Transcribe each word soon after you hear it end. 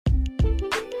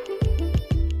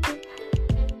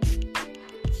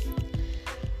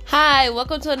Hi,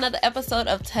 welcome to another episode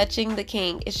of Touching the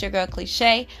King. It's your girl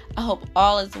Cliche. I hope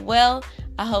all is well.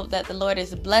 I hope that the Lord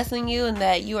is blessing you and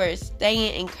that you are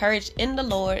staying encouraged in the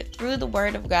Lord through the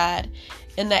Word of God,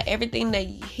 and that everything that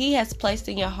He has placed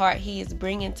in your heart, He is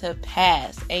bringing to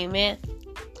pass. Amen.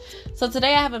 So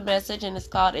today I have a message and it's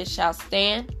called It Shall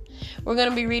Stand. We're going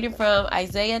to be reading from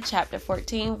Isaiah chapter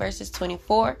 14 verses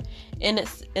 24, and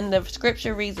the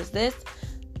scripture reads as this: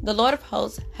 The Lord of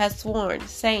hosts has sworn,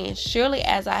 saying, Surely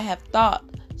as I have thought,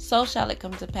 so shall it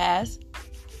come to pass,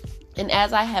 and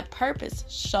as I have purposed,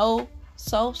 so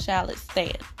shall it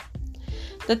stand.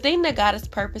 The thing that God has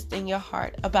purposed in your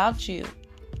heart about you,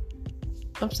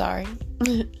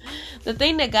 the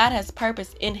thing that God has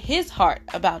purposed in His heart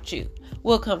about you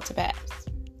will come to pass.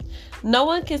 No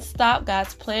one can stop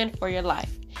God's plan for your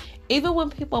life. Even when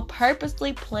people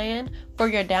purposely plan for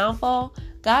your downfall,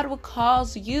 God will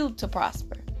cause you to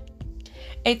prosper.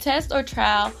 A test or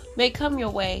trial may come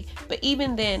your way, but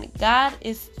even then, God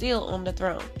is still on the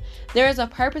throne. There is a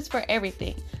purpose for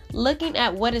everything. Looking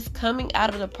at what is coming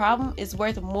out of the problem is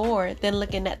worth more than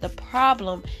looking at the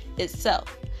problem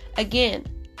itself. Again,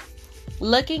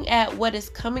 looking at what is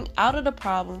coming out of the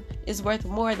problem is worth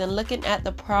more than looking at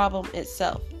the problem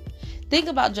itself. Think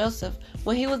about Joseph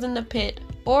when he was in the pit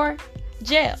or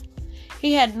jail.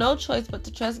 He had no choice but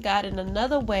to trust God in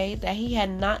another way that he had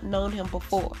not known Him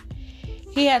before.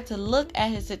 He had to look at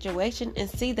his situation and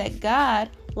see that God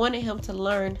wanted him to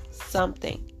learn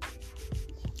something.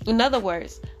 In other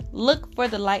words, look for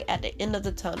the light at the end of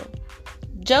the tunnel.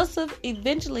 Joseph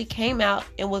eventually came out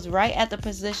and was right at the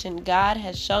position God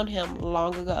had shown him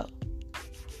long ago.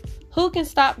 Who can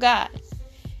stop God?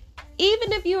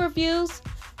 Even if you refuse,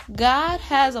 God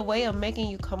has a way of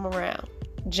making you come around.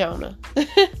 Jonah.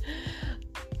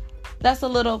 That's a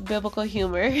little biblical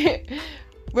humor.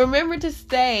 Remember to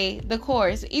stay the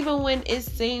course, even when it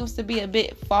seems to be a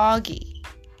bit foggy.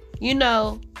 You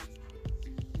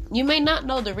may not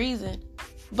know the reason,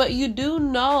 but you do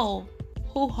know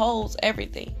who holds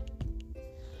everything.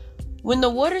 When the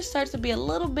water starts to be a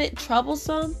little bit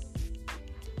troublesome,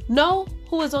 know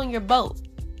who is on your boat.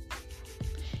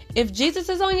 If Jesus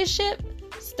is on your ship,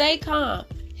 stay calm.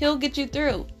 He'll get you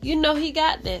through. You know He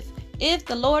got this. If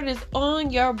the Lord is on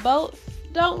your boat,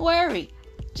 don't worry.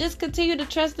 Just continue to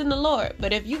trust in the Lord.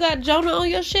 But if you got Jonah on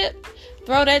your ship,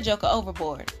 throw that joker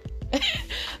overboard.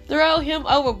 Throw him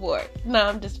overboard. No,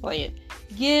 I'm just playing.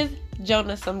 Give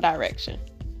Jonah some direction.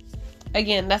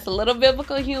 Again, that's a little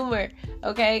biblical humor,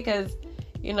 okay? Because,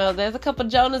 there's a couple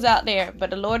Jonahs out there, but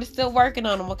the Lord is still working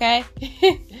on them, okay?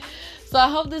 So I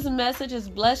hope this message has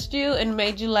blessed you and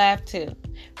made you laugh too.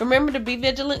 Remember to be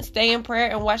vigilant, stay in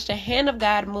prayer, and watch the hand of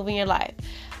God move in your life.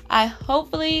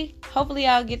 Hopefully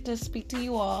I'll get to speak to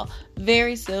you all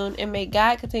very soon, and may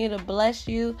God continue to bless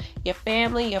you, your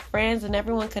family, your friends, and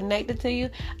everyone connected to you.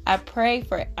 I'm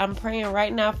praying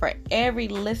right now for every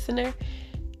listener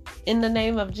in the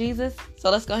name of Jesus. So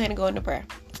let's go ahead and go into prayer.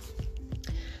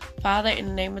 Father, in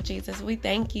the name of Jesus, we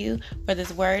thank you for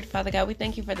this word. Father God, we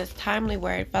thank you for this timely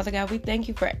word. Father God, we thank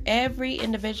you for every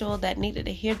individual that needed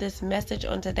to hear this message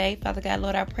on today. Father God,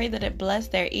 Lord, I pray that it bless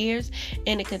their ears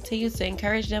and it continues to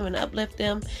encourage them and uplift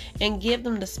them and give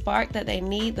them the spark that they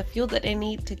need, the fuel that they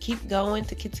need to keep going,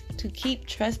 to keep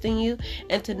trusting you,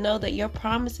 and to know that your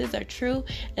promises are true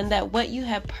and that what you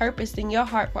have purposed in your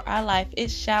heart for our life, it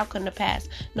shall come to pass.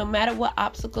 No matter what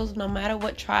obstacles, no matter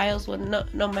what trials,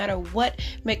 no matter what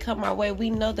may come our way, we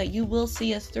know that you will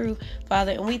see us through,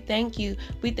 Father, and we thank you.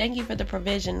 We thank you for the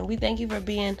provision. We thank you for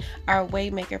being our way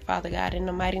maker, Father God, in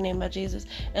the mighty name of Jesus.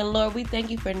 And Lord, we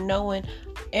thank you for knowing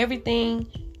everything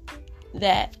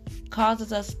that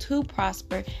causes us to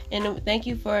prosper, and thank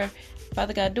you for,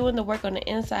 Father God, doing the work on the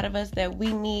inside of us that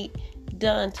we need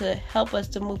done to help us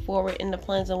to move forward in the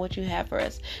plans on what you have for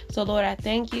us. So Lord, I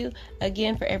thank you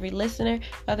again for every listener.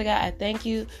 Father God, I thank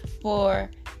you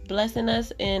for blessing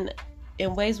us in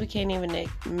ways we can't even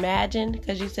imagine,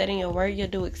 because you said in your word you'll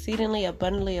do exceedingly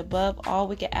abundantly above all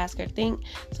we can ask or think.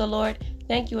 So Lord,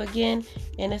 thank you again,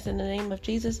 and it's in the name of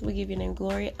Jesus we give your name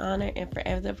glory, honor, and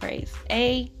forever the praise.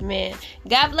 Amen.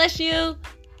 God bless you.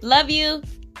 Love you.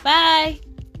 Bye.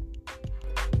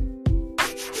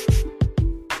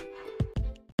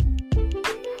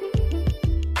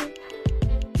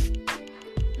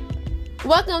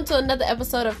 Welcome to another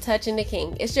episode of Touching the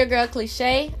King. It's your girl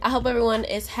Cliche. I hope everyone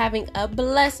is having a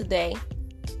blessed day.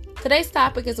 Today's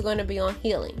topic is going to be on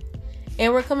healing,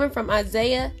 and we're coming from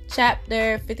Isaiah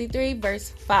chapter 53 verse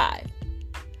 5.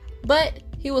 But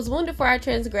he was wounded for our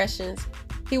transgressions,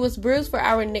 he was bruised for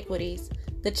our iniquities.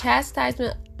 The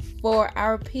chastisement for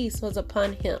our peace was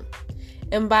upon him,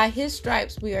 and by his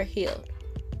stripes we are healed.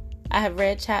 I have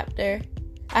read chapter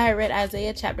I had read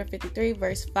Isaiah chapter 53,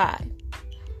 verse 5.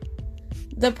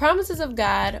 The promises of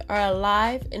God are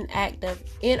alive and active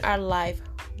in our life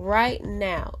right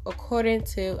now, according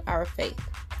to our faith.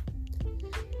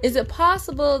 Is it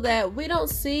possible that we don't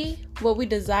see what we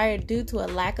desire due to a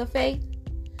lack of faith?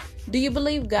 Do you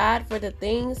believe God for the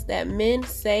things that men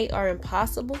say are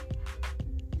impossible?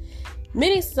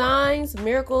 Many signs,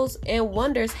 miracles, and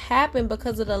wonders happen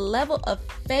because of the level of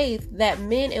faith that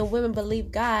men and women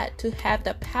believe God to have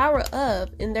the power of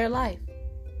in their life.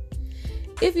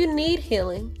 If you need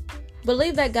healing,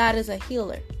 believe that God is a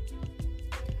healer.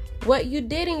 What you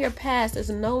did in your past is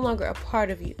no longer a part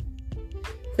of you.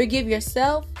 Forgive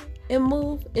yourself and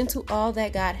move into all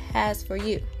that God has for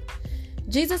you.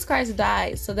 Jesus Christ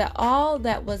died so that all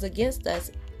that was against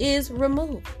us is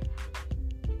removed.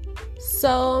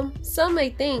 So, some may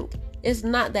think it's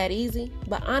not that easy,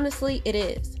 but honestly, it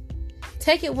is.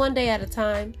 Take it one day at a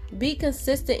time, be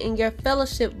consistent in your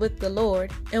fellowship with the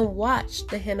Lord, and watch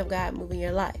the hand of God move in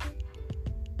your life.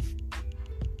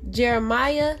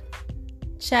 Jeremiah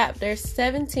chapter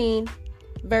 17,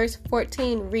 verse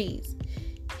 14 reads,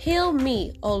 "Heal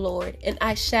me, O Lord, and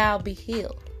I shall be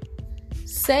healed.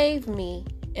 Save me,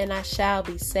 and I shall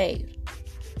be saved.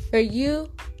 For you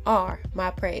are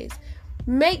my praise."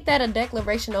 Make that a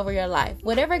declaration over your life.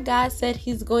 Whatever God said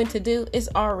He's going to do is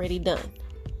already done.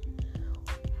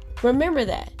 Remember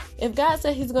that. If God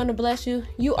said He's going to bless you,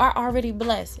 you are already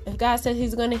blessed. If God said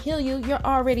He's going to heal you, you're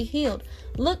already healed.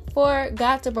 Look for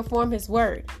God to perform His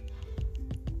word.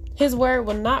 His word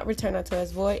will not return unto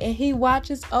us void, and He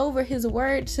watches over His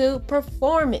word to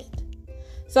perform it.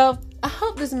 So I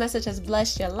hope this message has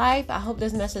blessed your life. I hope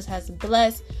this message has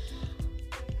blessed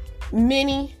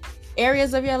many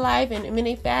areas of your life and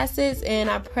many facets, and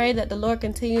I pray that the Lord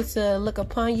continues to look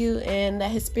upon you and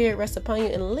that His Spirit rests upon you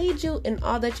and lead you in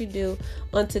all that you do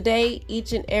on today,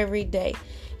 each and every day.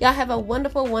 Y'all have a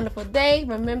wonderful, wonderful day.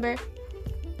 Remember,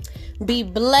 be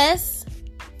blessed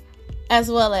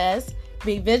as well as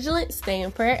be vigilant, stay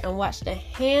in prayer, and watch the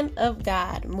hand of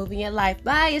God move in your life.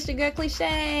 Bye. It's your girl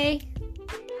Cliche.